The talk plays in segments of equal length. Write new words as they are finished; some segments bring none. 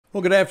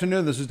Well, good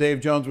afternoon. This is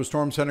Dave Jones with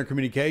Storm Center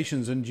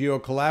Communications and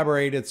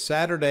GeoCollaborate. It's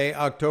Saturday,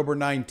 October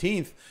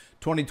 19th,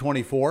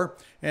 2024,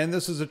 and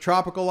this is a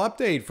tropical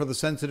update for the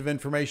Sensitive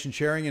Information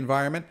Sharing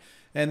Environment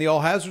and the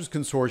All Hazards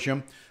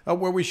Consortium,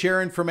 where we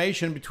share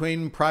information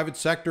between private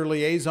sector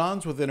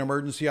liaisons within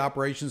emergency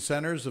operations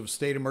centers of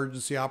state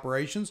emergency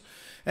operations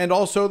and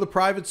also the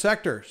private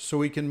sector, so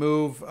we can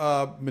move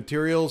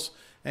materials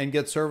and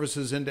get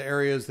services into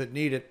areas that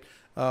need it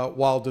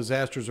while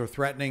disasters are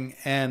threatening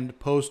and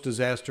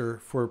post-disaster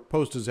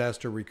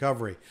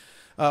recovery.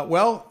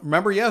 Well,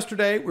 remember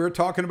yesterday we were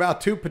talking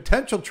about two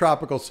potential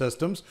tropical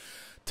systems.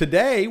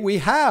 Today we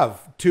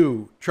have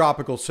two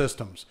tropical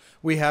systems.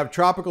 We have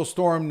Tropical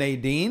Storm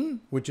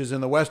Nadine, which is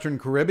in the Western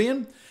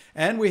Caribbean,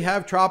 and we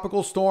have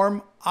Tropical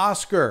Storm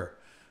Oscar,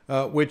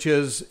 which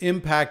is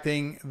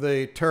impacting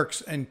the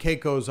Turks and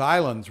Caicos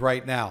Islands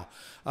right now.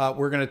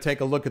 We're going to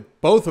take a look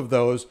at both of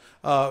those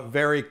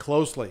very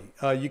closely.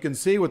 You can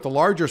see with the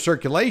larger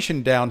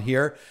circulation down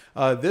here,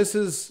 this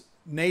is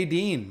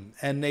Nadine,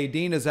 and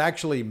Nadine has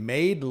actually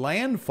made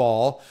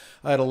landfall.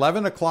 At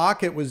 11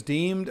 o'clock, it was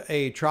deemed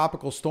a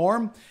tropical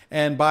storm,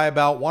 and by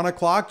about 1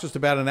 o'clock, just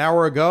about an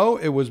hour ago,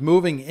 it was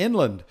moving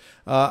inland.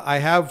 I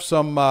have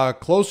some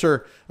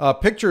closer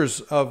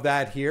pictures of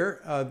that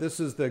here. This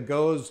is the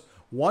GOES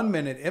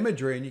 1-minute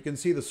imagery, and you can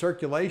see the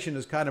circulation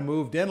has kind of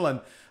moved inland,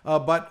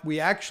 but we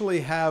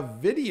actually have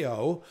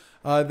video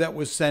that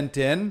was sent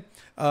in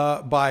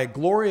by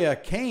Gloria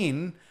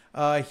Cain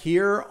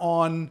here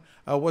on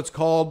what's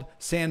called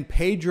San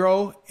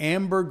Pedro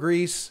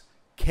ambergreis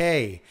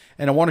caye.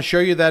 And I want to show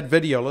you that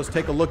video. Let's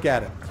take a look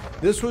at it.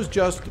 This was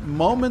just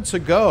moments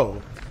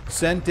ago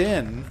sent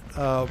in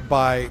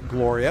by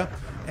Gloria.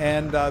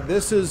 And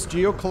this is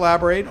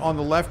GeoCollaborate on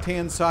the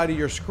left-hand side of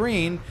your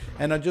screen.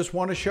 And I just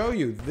want to show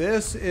you,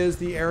 this is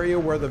the area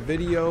where the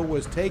video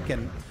was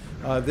taken.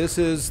 This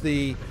is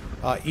the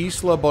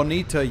Isla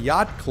Bonita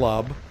Yacht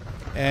Club.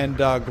 And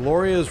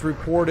Gloria's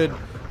reported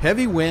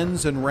heavy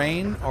winds and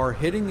rain are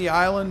hitting the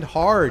island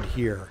hard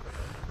here.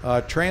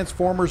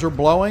 Transformers are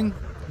blowing,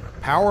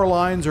 power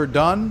lines are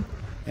done,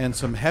 and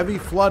some heavy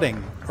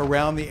flooding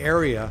around the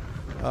area.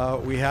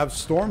 We have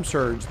storm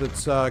surge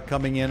that's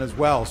coming in as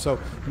well. So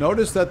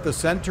notice that the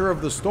center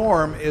of the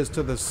storm is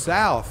to the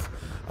south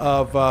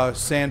of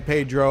San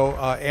Pedro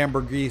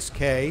ambergreis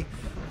caye,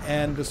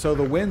 and so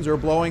the winds are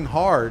blowing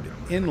hard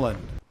inland,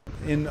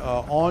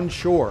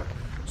 onshore,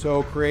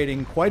 so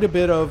creating quite a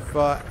bit of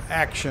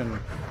action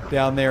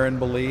down there in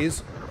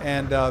Belize.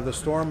 And the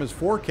storm is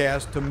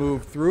forecast to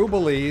move through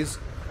Belize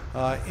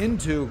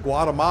into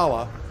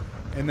Guatemala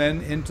and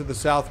then into the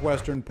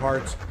southwestern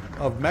parts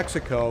of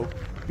Mexico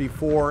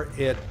before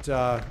it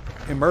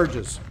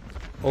emerges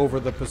over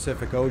the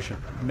Pacific Ocean.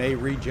 It may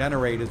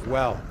regenerate as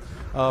well.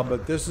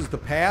 But this is the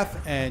path,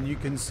 and you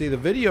can see the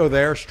video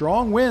there.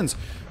 Strong winds.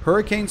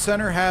 Hurricane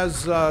Center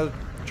has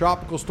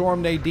Tropical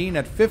Storm Nadine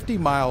at 50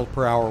 miles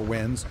per hour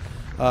winds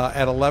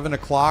at 11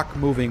 o'clock,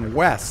 moving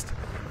west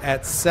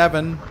at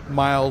 7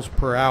 miles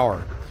per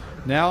hour.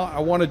 Now I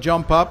want to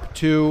jump up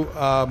to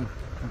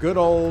good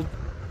old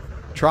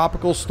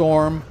Tropical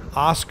Storm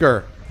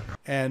Oscar.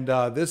 And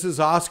this is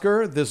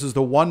Oscar. This is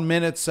the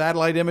 1-minute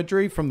satellite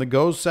imagery from the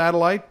GOES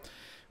satellite,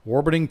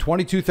 orbiting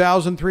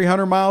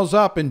 22,300 miles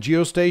up in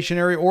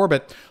geostationary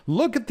orbit.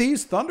 Look at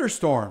these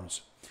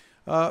thunderstorms.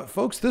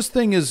 Folks, this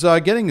thing is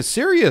getting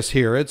serious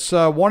here. It's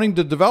wanting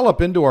to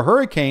develop into a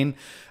hurricane.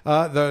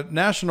 The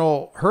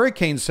National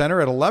Hurricane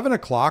Center at 11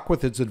 o'clock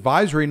with its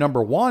advisory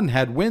number 1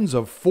 had winds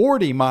of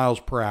 40 miles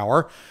per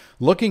hour.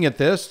 Looking at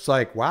this, it's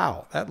like,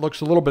 wow, that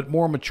looks a little bit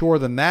more mature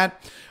than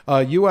that.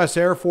 U.S.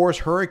 Air Force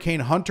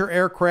Hurricane Hunter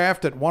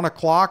aircraft at 1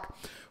 o'clock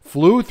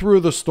flew through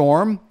the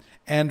storm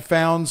and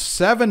found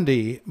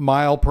 70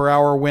 mile per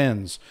hour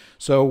winds.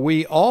 So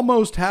we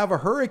almost have a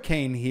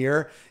hurricane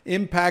here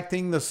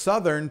impacting the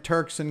southern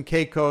Turks and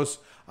Caicos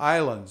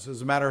Islands.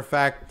 As a matter of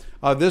fact,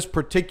 this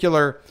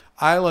particular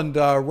island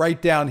right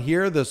down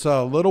here, this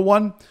little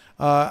one,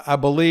 I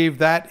believe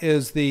that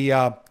is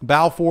the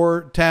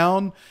Balfour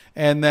town,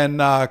 and then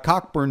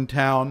Cockburn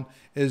town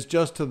is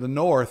just to the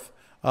north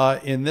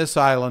in this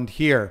island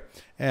here.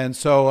 And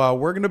so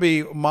we're going to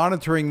be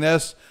monitoring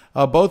this.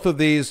 Both of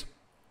these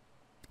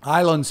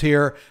islands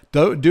here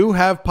do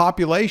have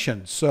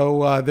population,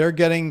 so they're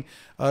getting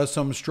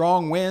some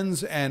strong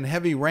winds and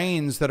heavy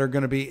rains that are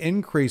going to be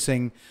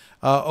increasing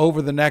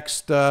over the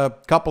next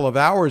couple of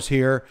hours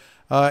here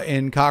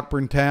in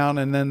Cockburn Town,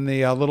 and then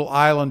the little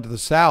island to the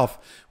south,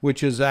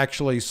 which is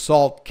actually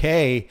Salt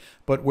Cay,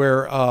 but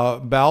where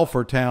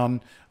Balfour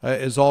Town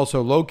is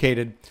also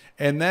located.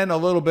 And then a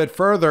little bit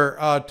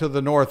further to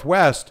the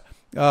northwest,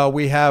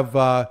 we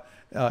have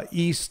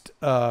East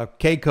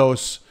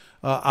Caicos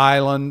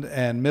Island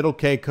and Middle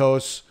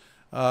Caicos.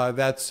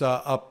 That's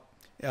up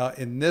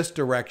in this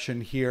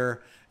direction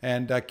here,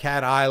 and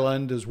Cat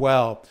Island as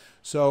well.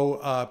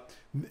 So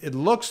it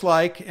looks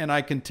like, and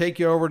I can take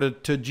you over to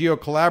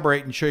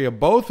GeoCollaborate and show you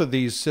both of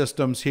these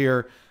systems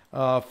here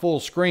full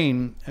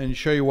screen and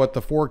show you what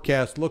the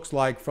forecast looks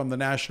like from the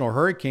National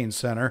Hurricane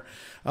Center.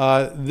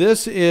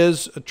 This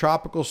is a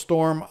Tropical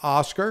Storm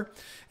Oscar.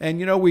 And,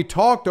 you know, we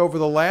talked over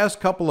the last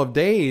couple of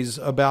days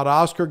about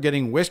Oscar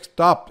getting whisked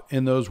up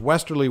in those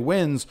westerly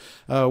winds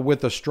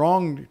with a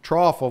strong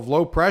trough of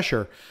low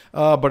pressure.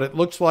 But it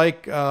looks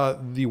like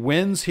the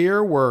winds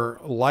here were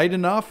light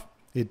enough.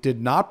 It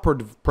did not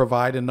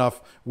provide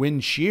enough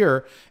wind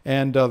shear,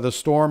 and the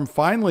storm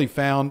finally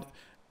found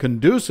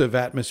conducive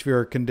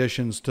atmospheric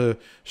conditions to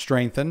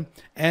strengthen,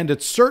 and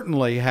it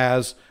certainly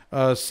has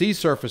sea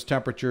surface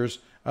temperatures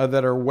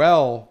that are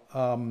well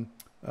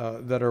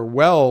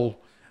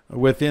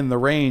within the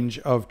range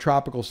of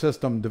tropical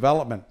system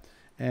development.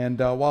 And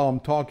while I'm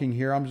talking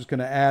here, I'm just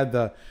going to add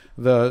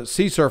the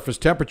sea surface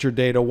temperature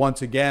data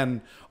once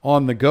again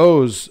on the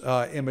GOES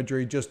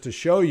imagery just to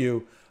show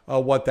you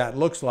what that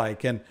looks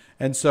like. And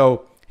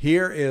so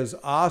here is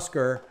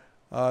Oscar.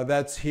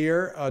 That's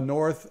here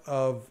north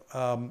of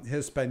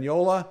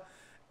Hispaniola.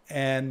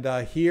 And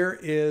here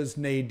is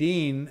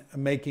Nadine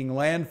making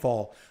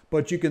landfall.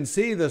 But you can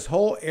see this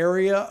whole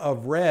area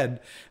of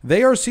red.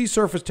 They are sea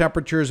surface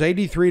temperatures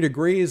 83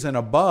 degrees and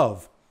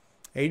above.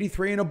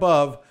 83 and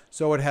above.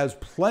 So it has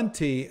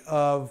plenty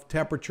of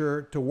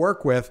temperature to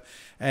work with.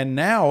 And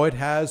now it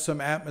has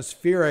some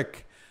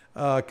atmospheric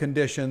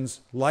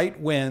conditions, light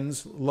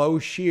winds, low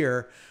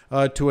shear,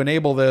 to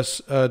enable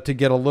this to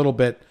get a little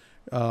bit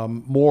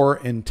more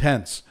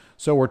intense.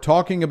 So we're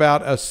talking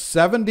about a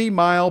 70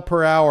 mile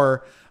per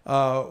hour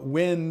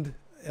wind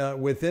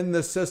within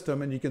this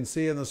system, and you can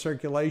see in the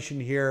circulation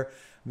here,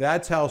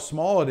 that's how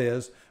small it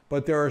is.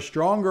 But there are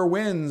stronger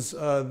winds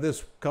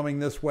coming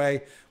this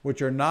way,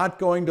 which are not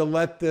going to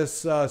let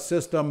this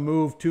system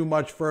move too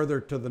much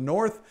further to the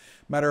north.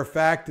 Matter of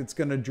fact, it's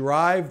going to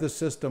drive the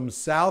system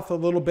south a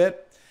little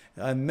bit.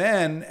 And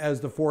then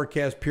as the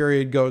forecast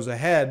period goes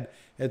ahead,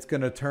 it's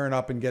going to turn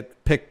up and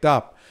get picked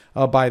up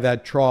by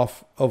that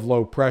trough of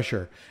low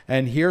pressure.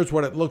 And here's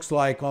what it looks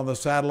like on the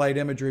satellite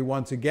imagery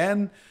once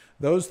again.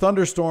 Those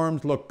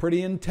thunderstorms look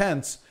pretty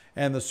intense,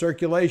 and the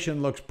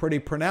circulation looks pretty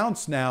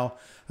pronounced now,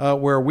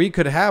 where we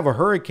could have a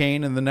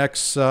hurricane in the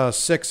next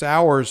 6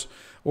 hours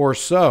or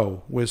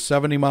so, with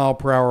 70 mile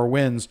per hour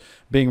winds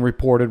being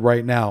reported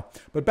right now.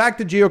 But back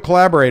to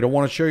GeoCollaborate, I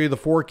want to show you the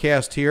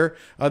forecast here.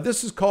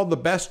 This is called the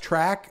best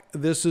track.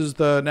 This is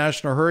the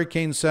National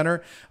Hurricane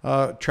Center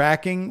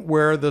tracking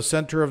where the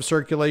center of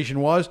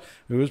circulation was.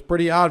 It was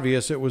pretty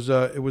obvious. It was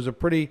a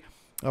pretty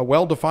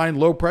well-defined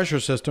low-pressure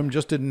system,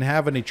 just didn't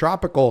have any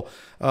tropical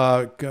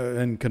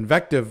and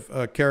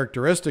convective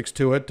characteristics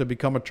to it to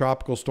become a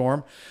tropical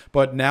storm.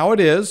 But now it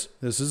is.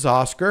 This is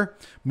Oscar,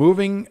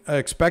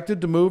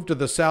 expected to move to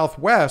the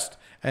southwest.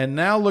 And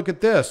now look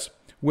at this.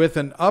 With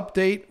an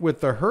update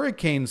with the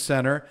Hurricane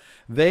Center,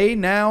 they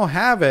now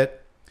have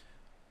it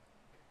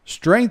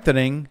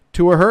strengthening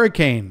to a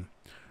hurricane.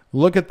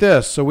 Look at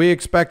this. So we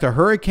expect a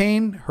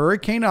Hurricane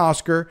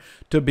Oscar,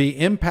 to be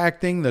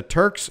impacting the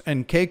Turks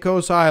and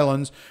Caicos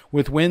Islands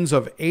with winds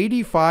of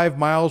 85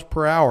 miles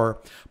per hour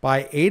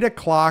by 8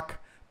 o'clock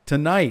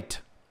tonight.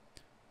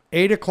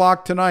 8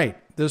 o'clock tonight.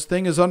 This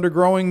thing is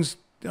undergoing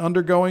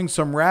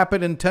some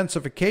rapid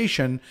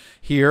intensification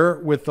here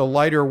with the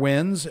lighter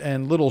winds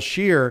and little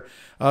shear.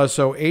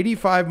 So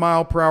 85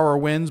 mile per hour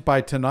winds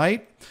by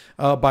tonight.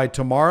 By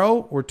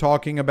tomorrow, we're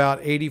talking about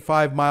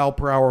 85 mile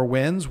per hour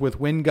winds with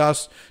wind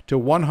gusts to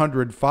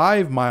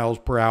 105 miles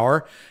per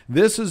hour.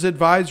 This is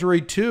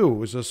Advisory 2. It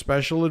was a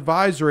special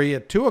advisory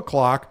at 2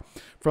 o'clock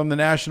from the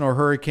National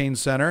Hurricane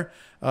Center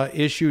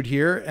issued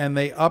here, and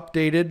they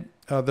updated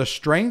the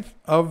strength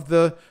of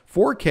the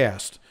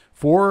forecast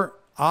for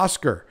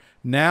Oscar.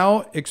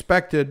 Now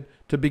expected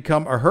to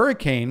become a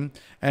hurricane,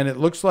 and it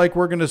looks like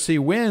we're going to see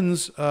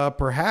winds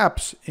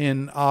perhaps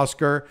in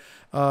Oscar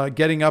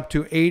getting up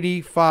to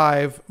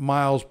 85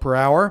 miles per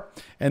hour.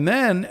 And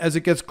then as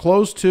it gets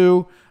close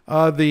to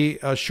the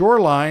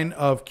shoreline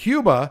of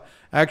Cuba,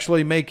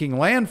 actually making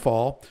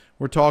landfall,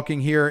 we're talking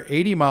here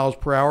 80 miles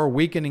per hour,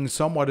 weakening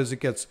somewhat as it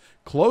gets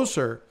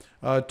closer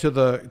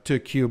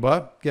to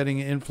Cuba, getting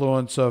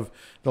influence of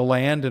the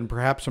land and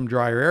perhaps some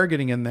drier air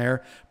getting in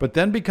there, but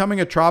then becoming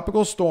a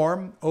tropical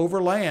storm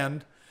over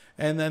land.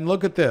 And then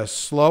look at this,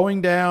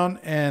 slowing down,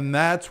 and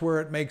that's where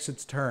it makes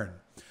its turn.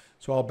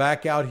 So I'll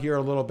back out here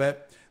a little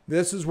bit.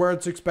 This is where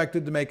it's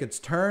expected to make its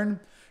turn,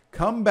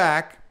 come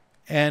back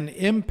and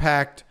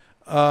impact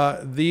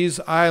these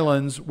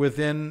islands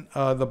within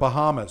the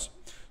Bahamas.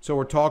 So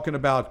we're talking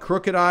about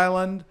Crooked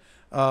Island,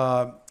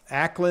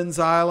 Ackland's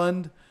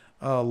Island,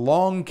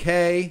 Long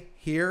Caye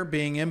here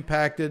being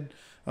impacted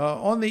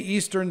on the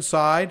eastern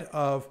side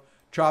of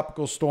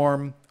Tropical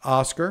Storm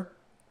Oscar.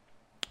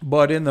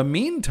 But in the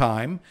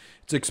meantime,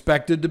 it's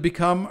expected to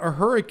become a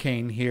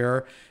hurricane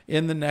here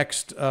in the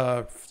next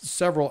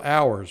several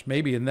hours,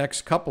 maybe the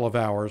next couple of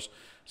hours,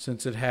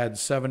 since it had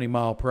 70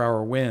 mile per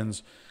hour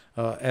winds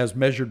as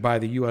measured by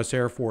the U.S.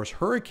 Air Force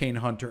Hurricane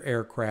Hunter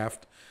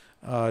aircraft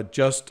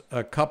just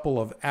a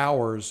couple of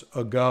hours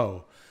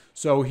ago.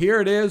 So here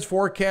it is,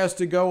 forecast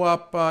to go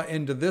up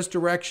into this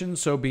direction,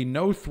 so be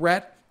no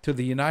threat to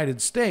the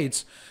United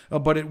States,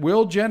 but it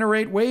will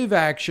generate wave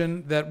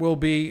action that will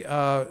be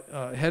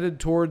headed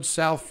towards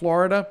South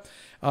Florida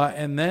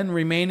and then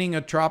remaining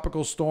a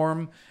tropical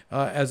storm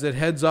as it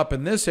heads up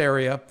in this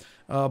area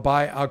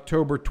by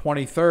October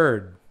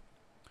 23rd.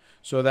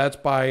 So that's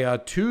by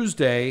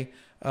Tuesday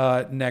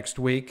next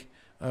week.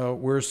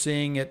 We're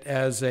seeing it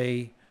as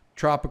a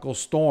tropical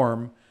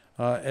storm,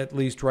 at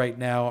least right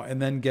now,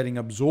 and then getting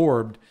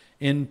absorbed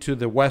into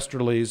the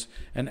westerlies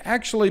and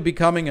actually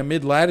becoming a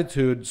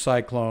mid-latitude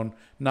cyclone,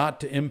 not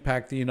to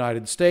impact the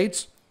United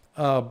States,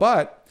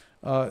 but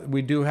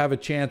we do have a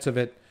chance of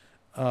it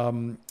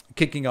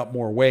kicking up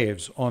more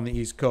waves on the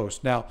East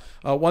Coast. Now,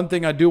 one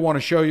thing I do want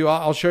to show you,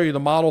 I'll show you the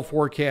model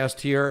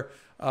forecast here,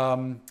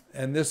 and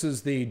this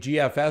is the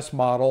GFS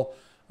model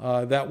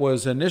that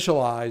was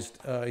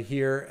initialized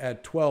here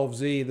at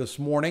 12Z this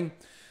morning.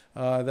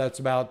 That's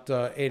about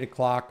 8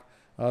 o'clock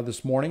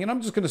this morning. And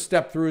I'm just going to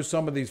step through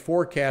some of these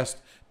forecast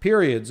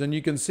periods. And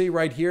you can see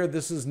right here,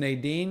 this is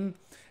Nadine.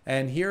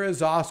 And here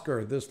is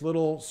Oscar, this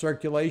little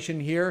circulation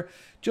here,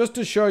 just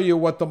to show you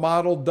what the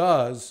model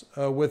does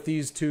with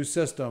these two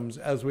systems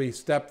as we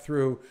step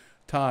through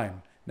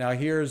time. Now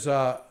here's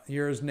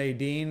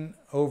Nadine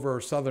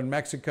over southern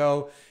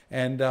Mexico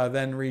and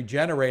then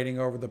regenerating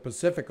over the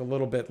Pacific a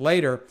little bit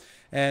later.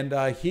 And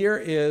here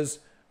is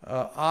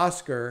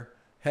Oscar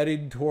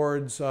heading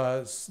towards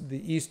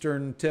the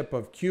eastern tip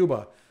of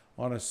Cuba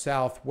on a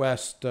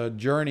southwest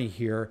journey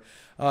here.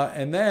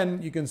 And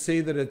then you can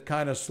see that it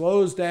kind of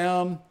slows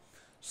down,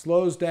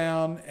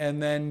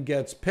 and then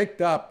gets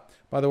picked up.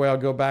 By the way, I'll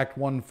go back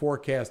one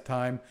forecast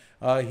time.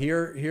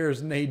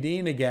 Here's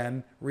Nadine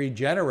again,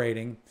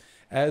 regenerating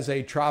as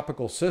a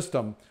tropical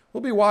system.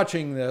 We'll be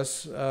watching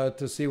this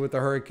to see what the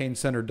Hurricane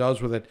Center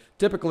does with it.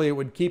 Typically, it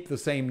would keep the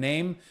same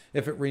name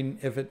if it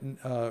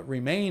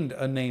remained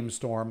a named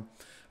storm.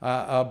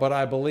 But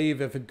I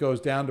believe if it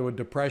goes down to a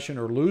depression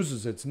or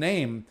loses its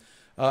name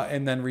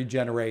and then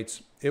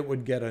regenerates, it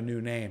would get a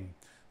new name.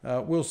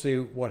 We'll see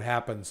what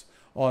happens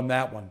on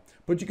that one.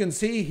 But you can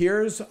see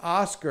here's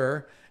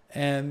Oscar,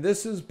 and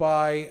this is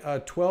by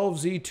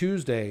 12Z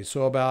Tuesday,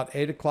 so about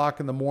 8 o'clock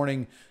in the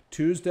morning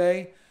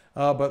Tuesday.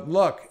 But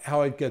look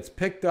how it gets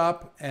picked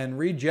up and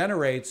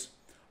regenerates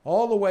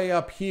all the way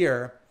up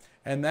here,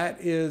 and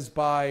that is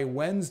by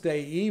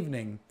Wednesday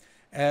evening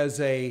as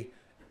a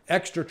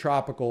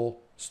extratropical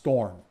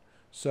storm.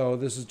 So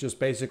this is just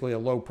basically a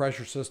low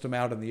pressure system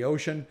out in the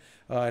ocean.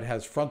 It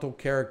has frontal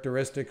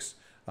characteristics,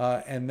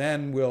 and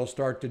then we'll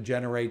start to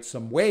generate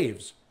some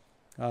waves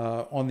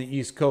on the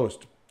East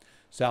Coast.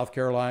 South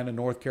Carolina,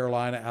 North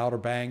Carolina, Outer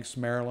Banks,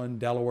 Maryland,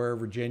 Delaware,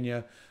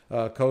 Virginia,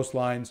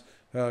 coastlines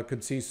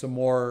could see some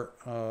more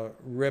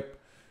RIP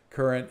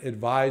current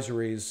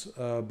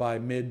advisories by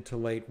mid to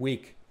late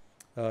week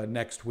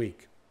next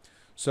week.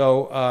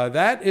 So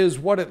that is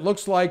what it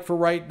looks like for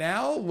right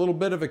now. A little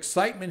bit of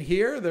excitement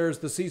here. There's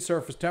the sea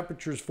surface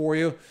temperatures for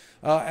you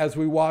as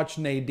we watch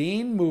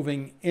Nadine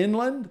moving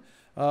inland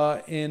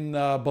in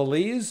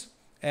Belize,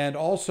 and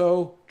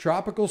also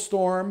tropical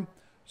storm,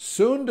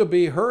 soon to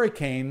be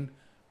hurricane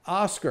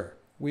Oscar.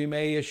 We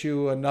may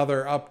issue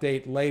another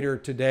update later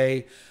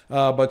today,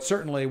 but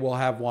certainly we'll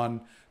have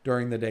one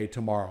during the day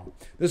tomorrow.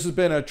 This has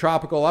been a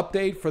tropical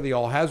update for the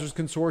All Hazards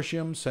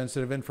Consortium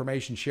Sensitive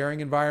Information Sharing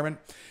Environment.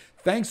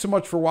 Thanks so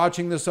much for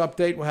watching this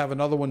update. We'll have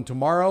another one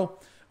tomorrow,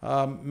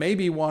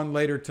 maybe one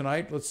later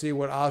tonight. Let's see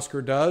what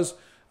Oscar does.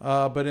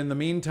 But in the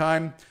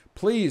meantime,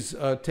 please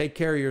take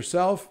care of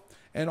yourself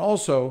and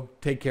also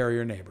take care of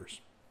your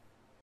neighbors.